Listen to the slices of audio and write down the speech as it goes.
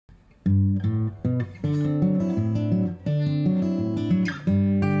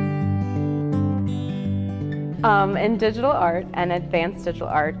In digital art and advanced digital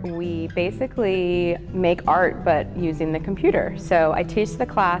art, we basically make art but using the computer. So I teach the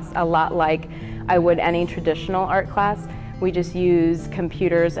class a lot like I would any traditional art class. We just use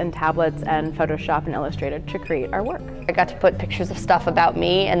computers and tablets and Photoshop and Illustrator to create our work. I got to put pictures of stuff about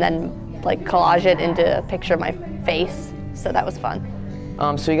me and then like collage it into a picture of my face, so that was fun.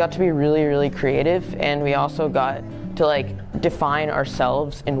 So we got to be really, really creative, and we also got to like define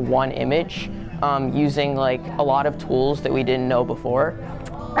ourselves in one image using like a lot of tools that we didn't know before.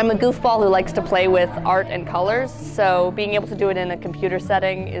 I'm a goofball who likes to play with art and colors, so being able to do it in a computer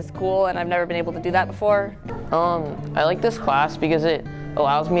setting is cool, and I've never been able to do that before. I like this class because it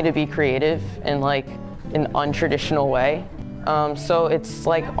allows me to be creative in like an untraditional way. So it's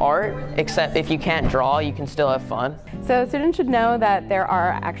like art, except if you can't draw, you can still have fun. So students should know that there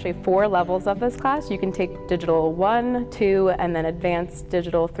are actually 4 levels of this class. You can take Digital 1, 2, and then Advanced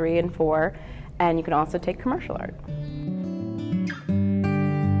Digital 3 and 4, and you can also take Commercial Art.